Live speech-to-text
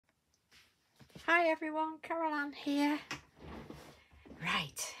Hi everyone, Caroline here.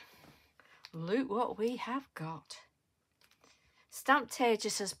 Right, look what we have got.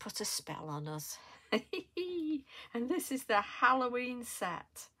 Stamptagious has put a spell on us. And this is the Halloween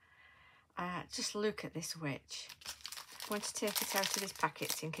set. Just look at this witch. I'm going to take it out of this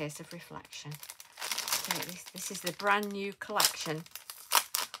packet in case of reflection. This is the brand new collection,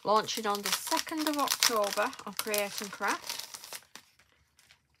 launching on the 2nd of October on Create and Craft.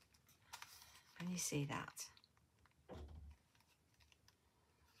 Can you see that?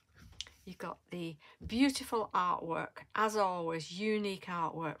 You've got the beautiful artwork, as always, unique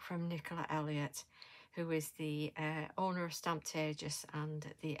artwork from Nicola Elliott, who is the owner of Stamptagious and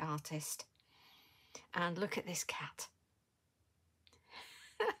the artist. And look at this cat.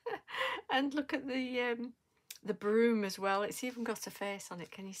 And look at the broom as well. It's even got a face on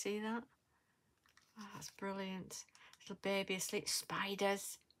it. Can you see that? Oh, that's brilliant. Little baby asleep,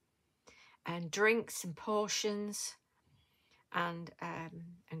 spiders, and drinks and potions. And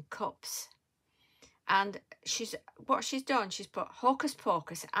cups, and what she's done, she's put hocus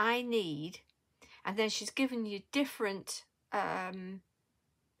pocus, I need, and then she's given you different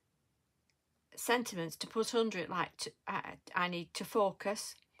sentiments to put under it, like I need to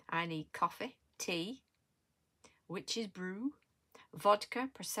focus, I need coffee, tea, witch's brew, vodka,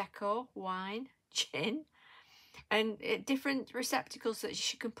 prosecco, wine, gin, and different receptacles that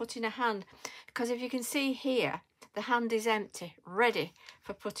she can put in her hand. Because if you can see here, the hand is empty, ready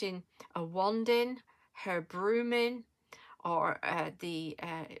for putting a wand in, her broom in, or the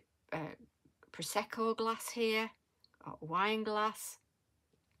prosecco glass here, or wine glass,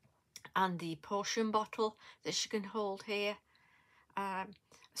 and the potion bottle that she can hold here.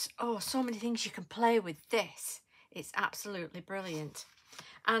 So many things you can play with this. It's absolutely brilliant.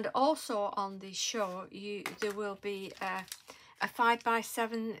 And also on the show, there will be a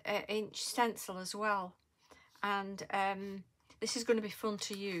 5x7 inch stencil as well. And this is going to be fun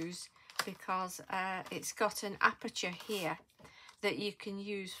to use because it's got an aperture here that you can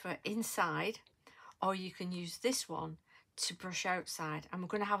use for inside, or you can use this one to brush outside. And we're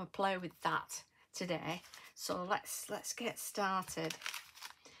going to have a play with that today. So let's get started.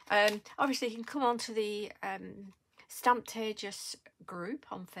 Obviously, you can come onto the Stamptagious group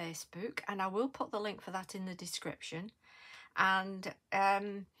on Facebook, and I will put the link for that in the description. And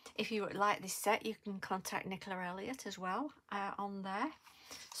if you like this set, you can contact Nicola Elliott as well on there.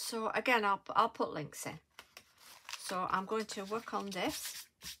 So again, I'll put links in. So I'm going to work on this,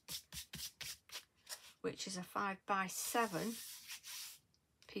 which is a 5x7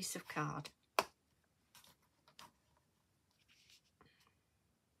 piece of card.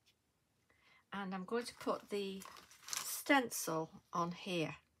 And I'm going to put the stencil on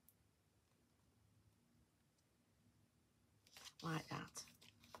here, like that.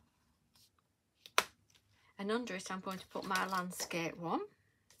 And under it, I'm going to put my landscape one.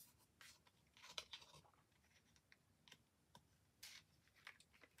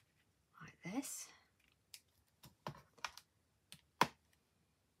 Like this.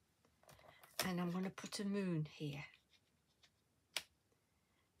 And I'm going to put a moon here,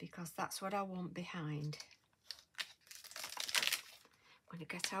 because that's what I want behind. I'm going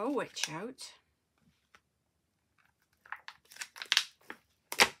to get our witch out.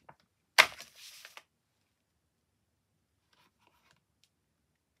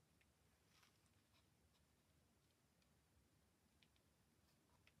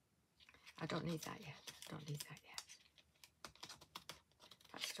 I don't need that yet. Don't need that yet.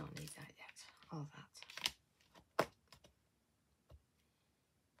 I just don't need that yet. All that.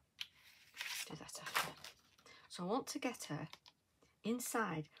 Do that after. So I want to get her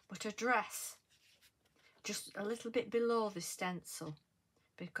inside, but her dress just a little bit below the stencil,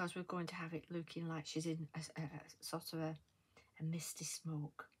 because we're going to have it looking like she's in a sort of a misty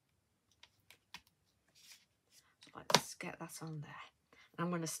smoke. So let's get that on there. I'm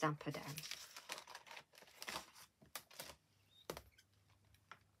going to stamp her down.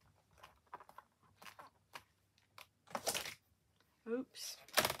 Oops.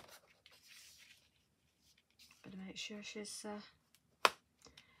 Better make sure she's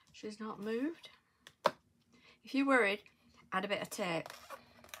not moved. If you're worried, add a bit of tape.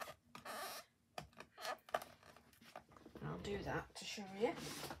 And I'll do that to show you.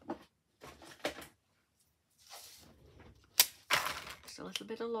 Just a little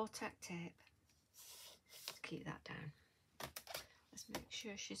bit of low-tech tape to keep that down. Let's make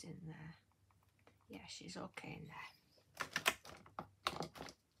sure she's in there. Yeah, she's okay in there.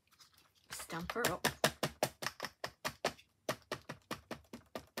 Stamp her up.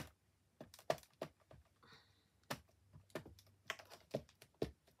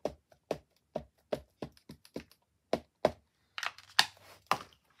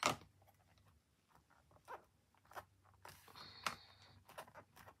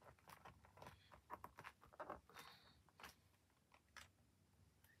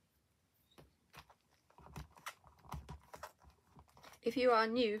 If you are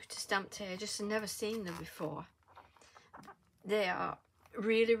new to Stamptagious and never seen them before, they are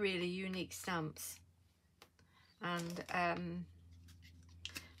really, really unique stamps. And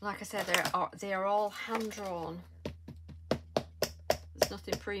like I said, they are all hand drawn. There's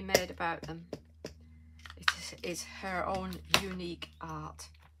nothing pre-made about them. It is her own unique art.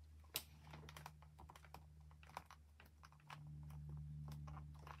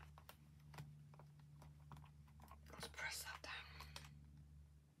 Let's press that down.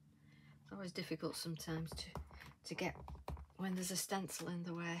 It's always difficult sometimes to get when there's a stencil in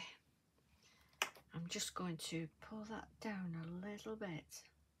the way. I'm just going to pull that down a little bit.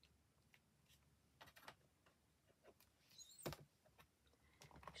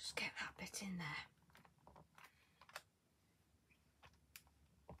 Just get that bit in there.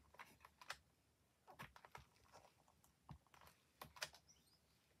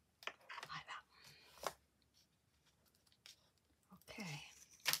 Like that. Okay,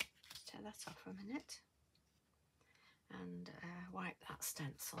 let's take that off a minute and wipe that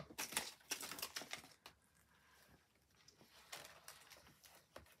stencil.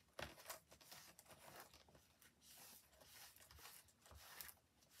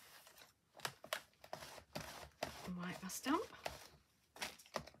 Wipe my stamp.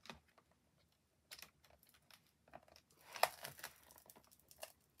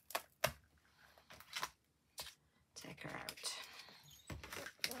 Take her out.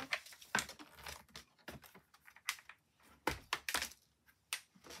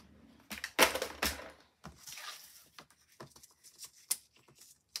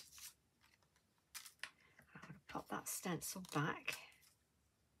 I'm going to pop that stencil back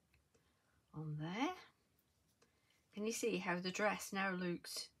on there. Can you see how the dress now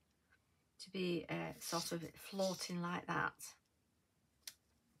looks to be sort of floating like that?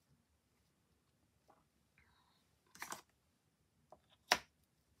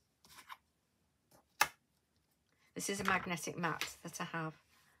 This is a magnetic mat that I have,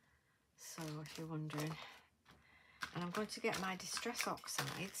 so if you're wondering. And I'm going to get my Distress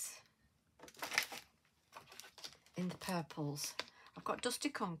Oxides in the purples. I've got Dusty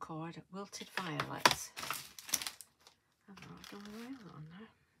Concord, Wilted Violet. I don't know, I've done the right one now.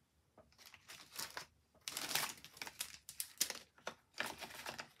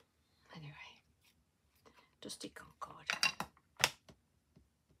 Anyway, Dusty Concord.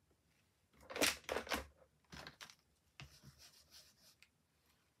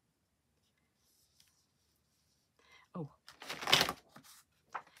 Oh,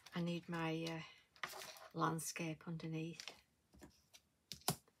 I need my landscape underneath,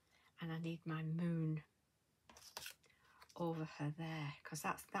 and I need my moon over her there, because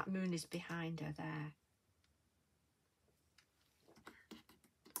that moon is behind her there.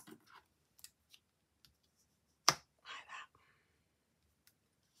 Like that.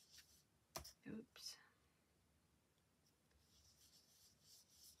 Oops.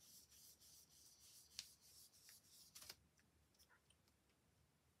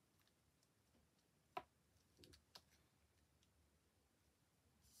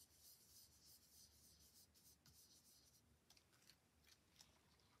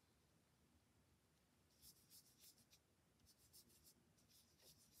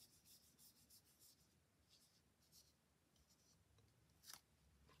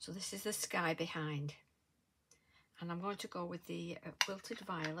 So this is the sky behind, and I'm going to go with the Wilted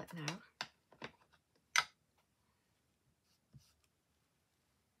Violet now.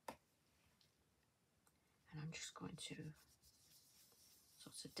 And I'm just going to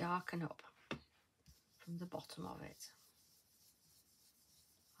sort of darken up from the bottom of it,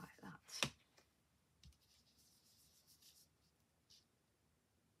 like that.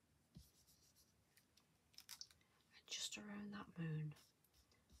 And just around that moon,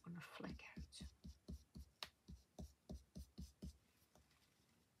 I'm going to flick out.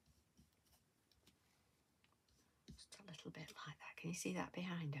 Just a little bit like that. Can you see that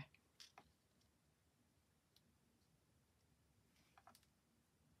behind her?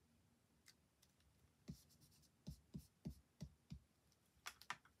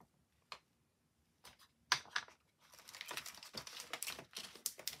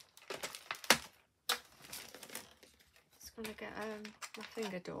 Going to get my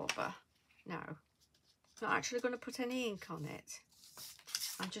finger dauber now. Not actually going to put any ink on it.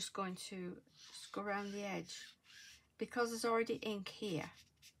 I'm just going to just go around the edge. Because there's already ink here,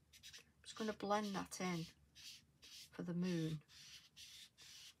 I'm just going to blend that in for the moon,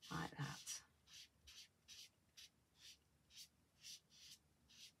 like that.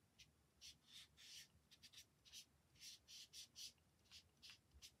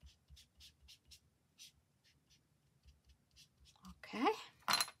 Okay.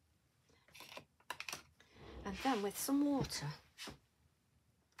 Then with some water,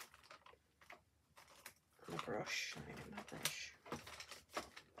 and a brush, I get my brush.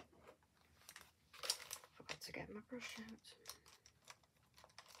 Forgot to get my brush out.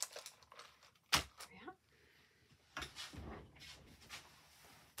 Yeah.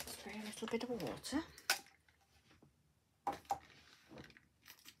 Spray a little bit of water.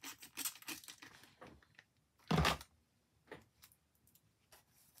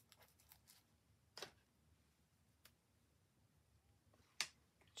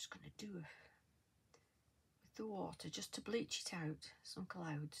 Do with the water just to bleach it out, some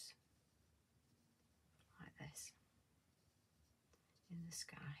clouds like this in the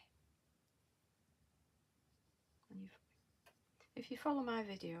sky. And if you follow my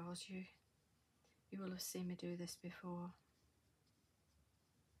videos, you will have seen me do this before.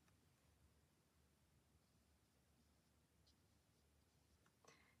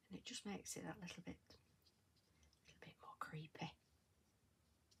 And it just makes it that little bit more creepy.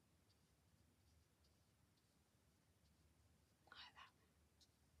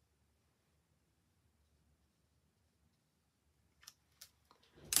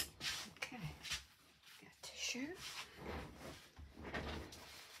 And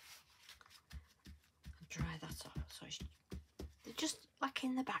dry that off. So it's just like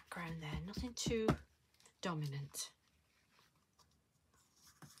in the background there, nothing too dominant.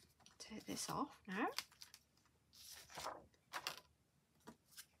 Take this off now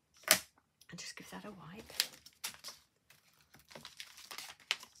and just give that a wipe.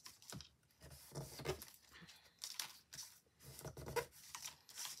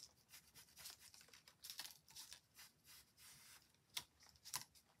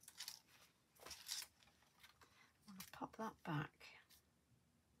 Pop that back.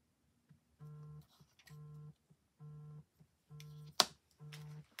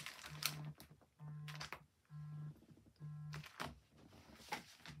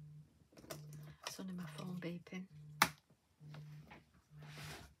 It's only my phone beeping.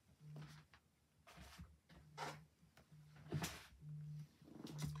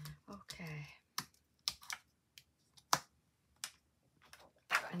 Okay.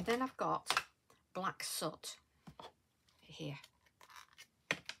 And then I've got black soot here.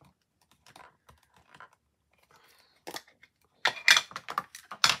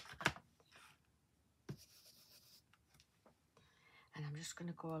 And I'm just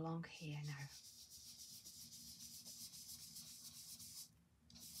going to go along here now.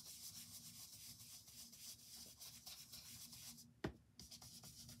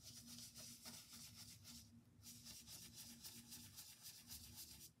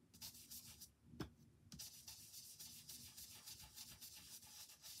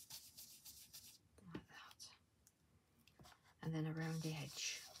 And then around the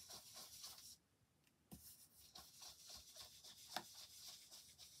edge.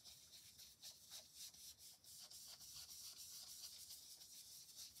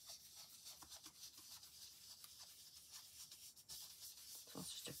 So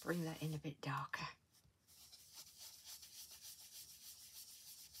just to bring that in a bit darker.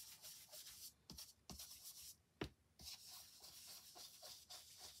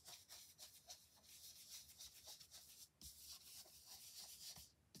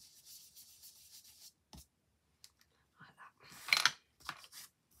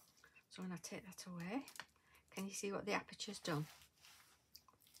 So when I take that away, can you see what the aperture's done?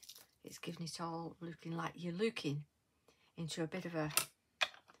 It's given it all looking like you're looking into a bit of a,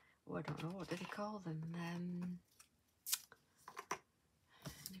 oh, I don't know, what do they call them?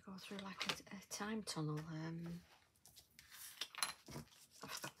 You go through like a time tunnel.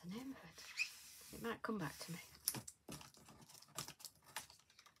 I've forgotten the name of it. It might come back to me.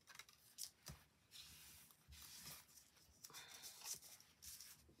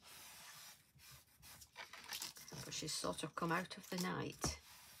 But she's sort of come out of the night.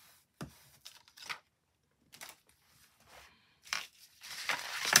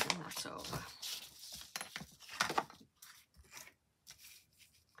 And that's over.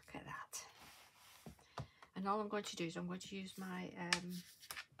 Look at that. And all I'm going to do is I'm going to use my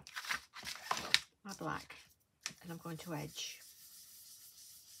my black, and I'm going to edge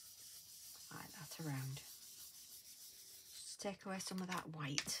like that around. Just take away some of that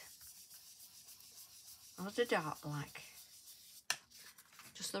white. Not a dark black,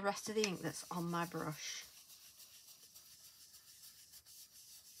 just the rest of the ink that's on my brush.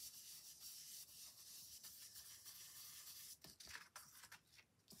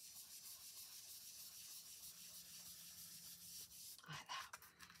 Like that.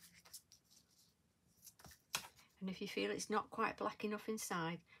 And if you feel it's not quite black enough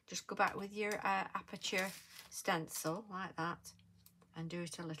inside, just go back with your aperture stencil like that and do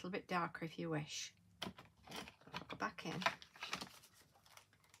it a little bit darker if you wish. I'll go back in.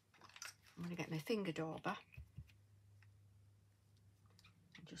 I'm going to get my finger dauber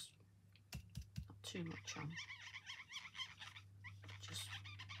and just not too much on. Just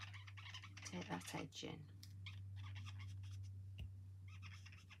take that edge in.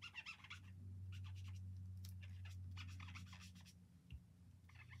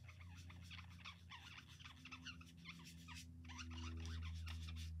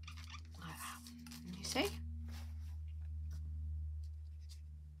 Like that. You see?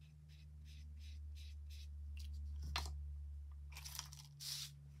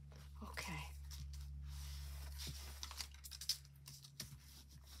 Okay.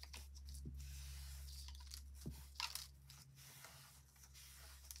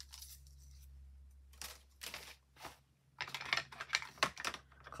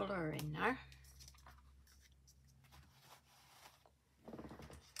 Colour in now.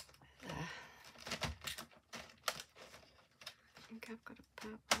 There. I think I've got a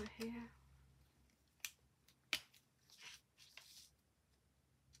purple here.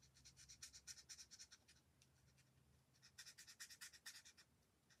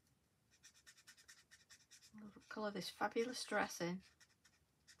 I'll colour this fabulous dress in.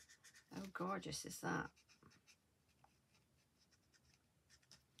 How gorgeous is that?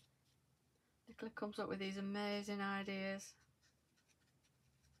 Nicola comes up with these amazing ideas.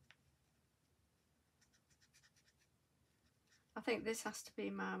 I think this has to be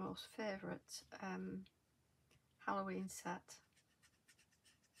my most favourite Halloween set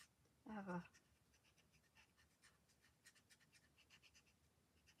ever.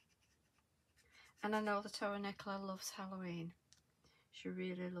 And I know that our Nicola loves Halloween. She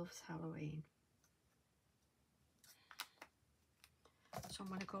really loves Halloween. So I'm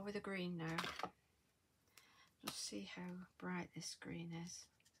going to go with the green now. Just see how bright this green is.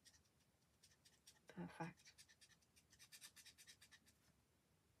 Perfect.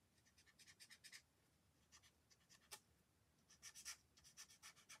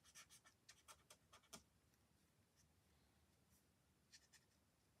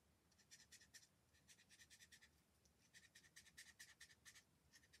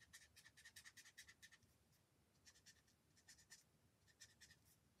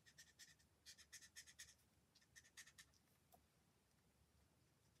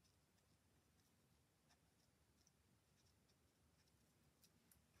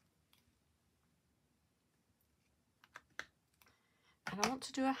 And I want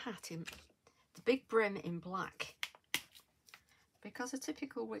to do a hat in the big brim in black, because a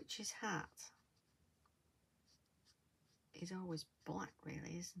typical witch's hat is always black,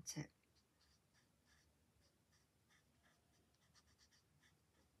 really, isn't it?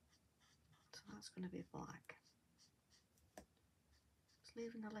 So that's going to be black. Just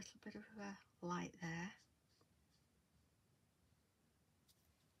leaving a little bit of a light there.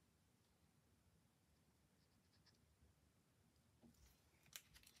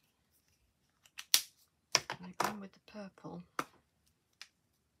 And again with the purple.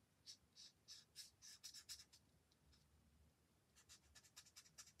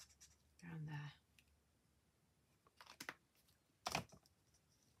 Down there.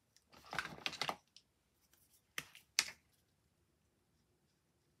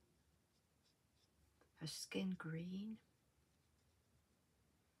 Her skin green.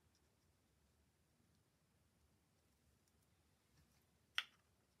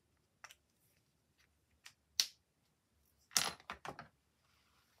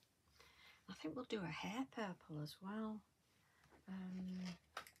 I think we'll do a hair purple as well. I'm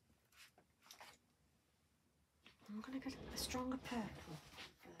going to get a stronger purple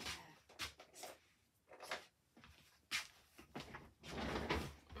for the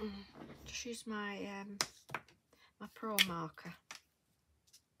hair. Just use my my Pro marker.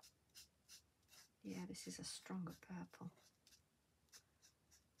 Yeah, this is a stronger purple.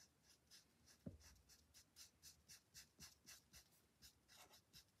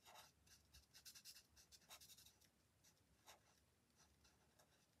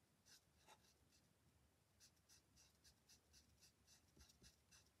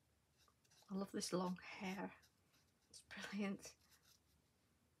 I love this long hair. It's brilliant.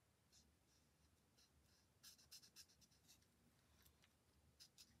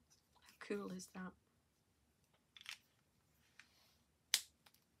 How cool is that?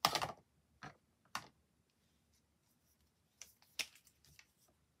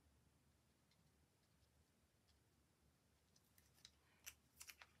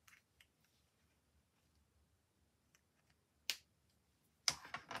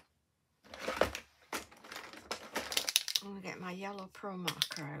 my yellow pro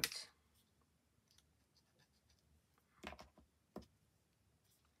marker out.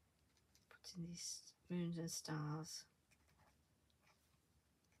 Putting these moons and stars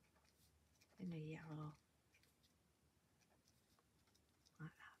in a yellow,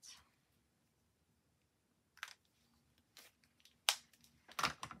 like that.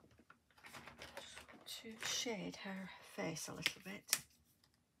 Just want to shade her face a little bit.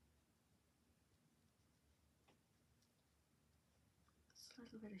 Just a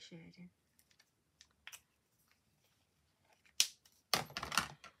little bit of shading.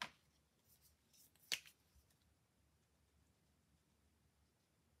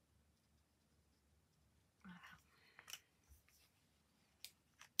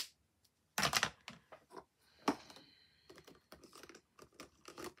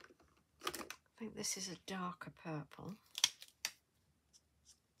 I think this is a darker purple.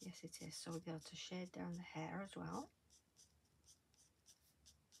 Yes, it is. So we'll be able to shade down the hair as well.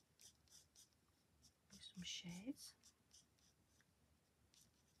 Some shades.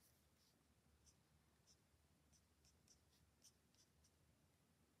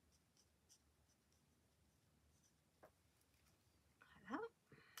 Like that.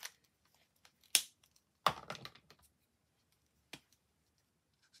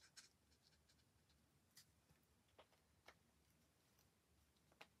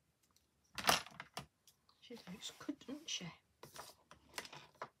 She looks good, doesn't she?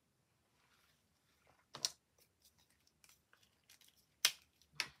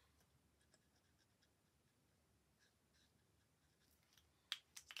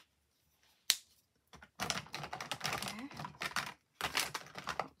 Okay.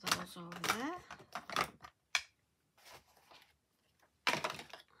 Put those over there.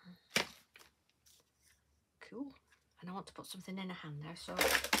 Cool. And I want to put something in her hand now, so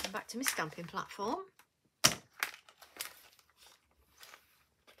I'm back to my stamping platform.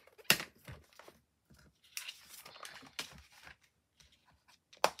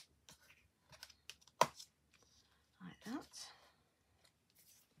 Like that.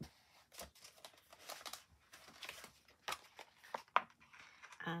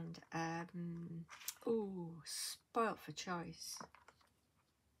 And ooh, spoilt for choice.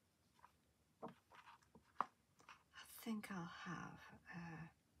 I think I'll have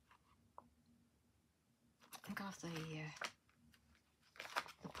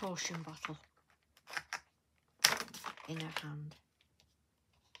the potion bottle in her hand.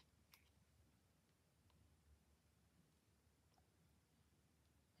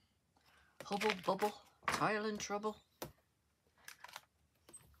 Hubble bubble, toil and trouble.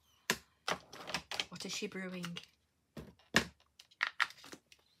 What is she brewing?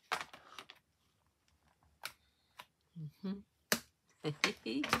 What's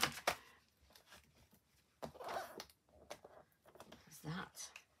that?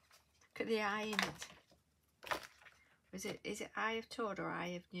 Look at the eye in it. Is it Eye of Toad or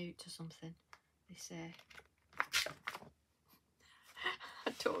Eye of Newt or something? They say.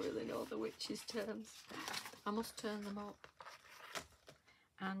 I don't really know the witches' terms. I must turn them up.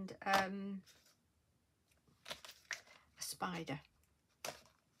 And a spider.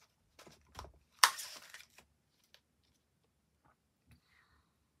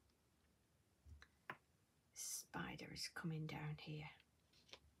 Spider is coming down here.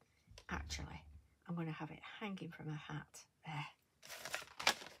 Actually, I'm going to have it hanging from a hat there.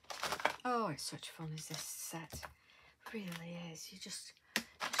 Oh, it's such fun as this set. It really is. You just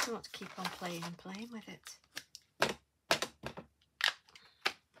want to keep on playing and playing with it.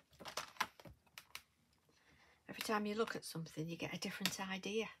 Every time you look at something, you get a different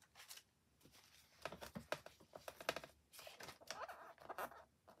idea.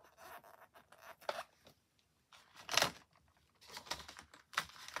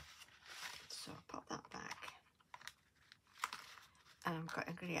 So pop that back. And I'm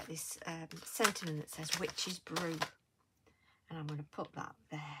going to get this sentiment that says Witch's Brew. And I'm going to put that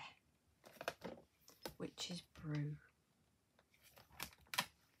there. Witch's Brew.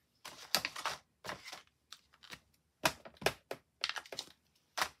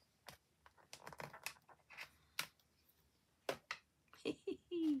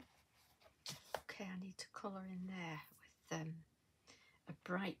 Okay, I need to colour in there with a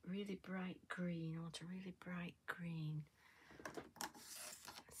bright, really bright green. I want a really bright green.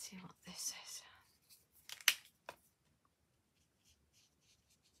 Let's see what this is.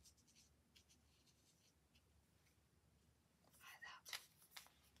 Like that.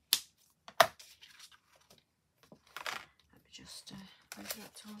 Let me just move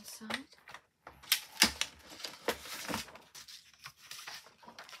that to one side.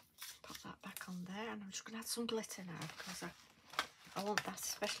 Pop that back on there, and I'm just going to add some glitter now because I want that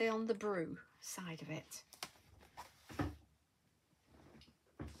especially on the brew side of it.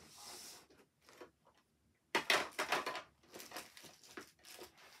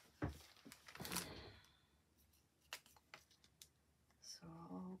 So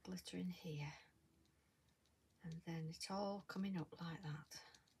all glittering here, and then it's all coming up like that.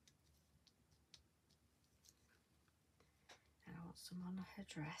 And I want some on her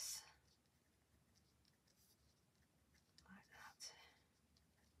dress. Like that.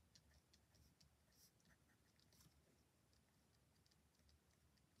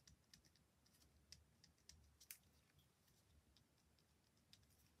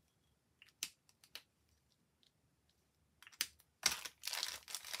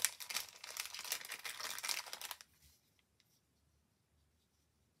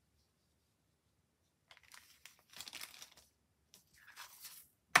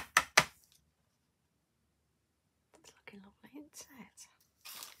 It's looking lovely, isn't it?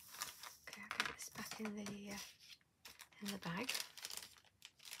 Okay, I'll get this back in the bag.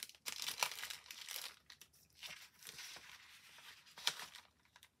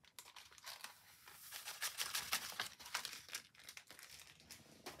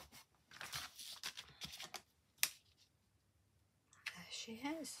 There she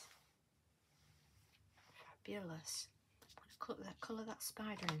is. Fabulous. I'm going to colour that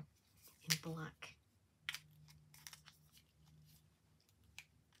spider in black.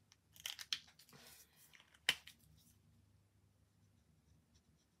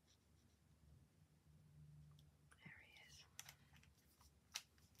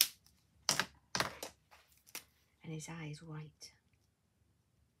 And his eye is white.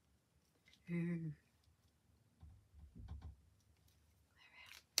 Ooh.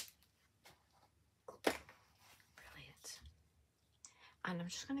 Brilliant. And I'm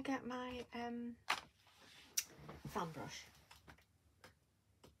just going to get my fan brush.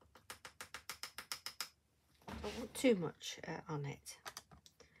 I don't want too much on it,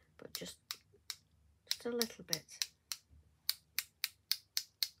 but just a little bit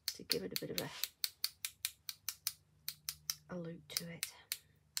to give it a bit of a loop to it.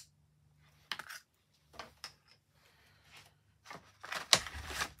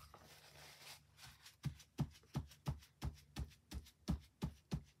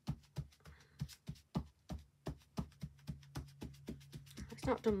 It's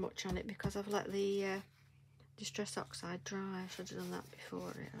not done much on it because I've let the Distress Oxide dry. I should have done that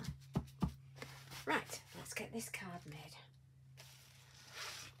before, really. Right, let's get this card made.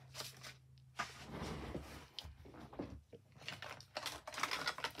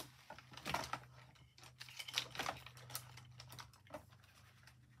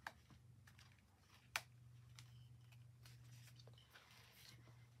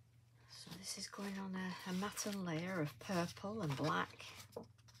 So this is going on a matten layer of purple and black.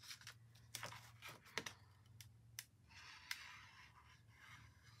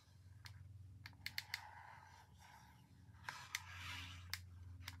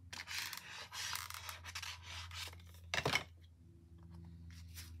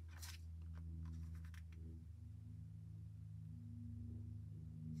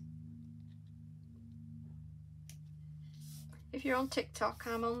 If you're on TikTok,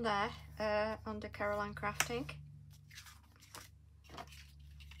 I'm on there under Caroline Crafting.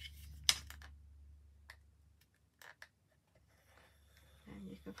 And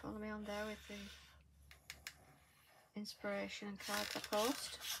you can follow me on there with the inspiration and cards I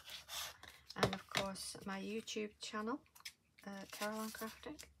post. And of course my YouTube channel, Caroline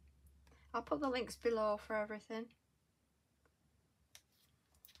Crafting. I'll put the links below for everything.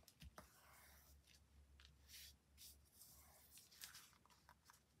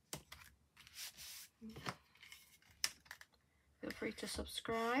 Feel free to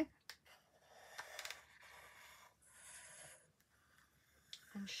subscribe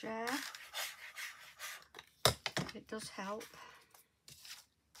and share. It does help.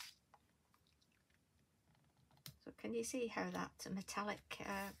 So can you see how that metallic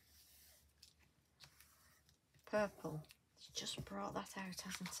purple has just brought that out,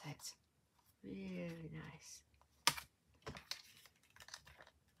 hasn't it? Really nice.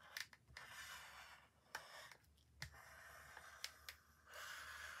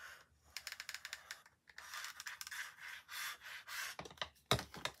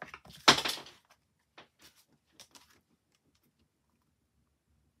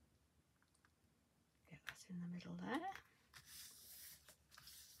 In the middle there.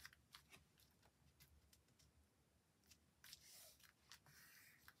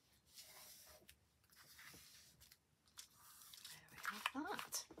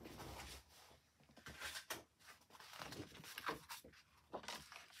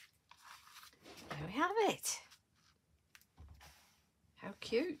 have it. How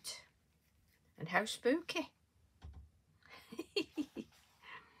cute and how spooky.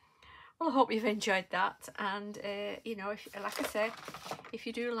 Well, I hope you've enjoyed that, and you know, if, like I say, if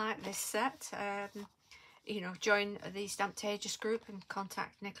you do like this set, you know, join the Stamptagious group and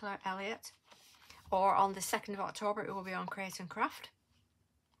contact Nicola Elliott, or on the 2nd of October it will be on Create and Craft,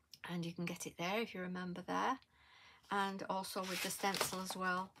 and you can get it there if you remember there. And also with the stencil as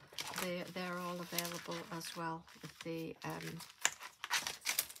well, they're all available as well with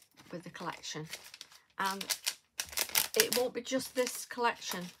the collection. And it won't be just this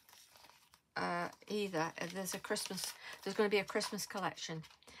collection either. There's going to be a Christmas collection,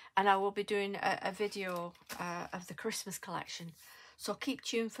 and I will be doing a video of the Christmas collection, so keep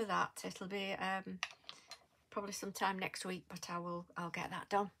tuned for that. It'll be probably sometime next week, but I'll get that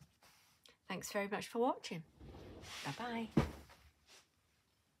done. Thanks very much for watching. Bye bye.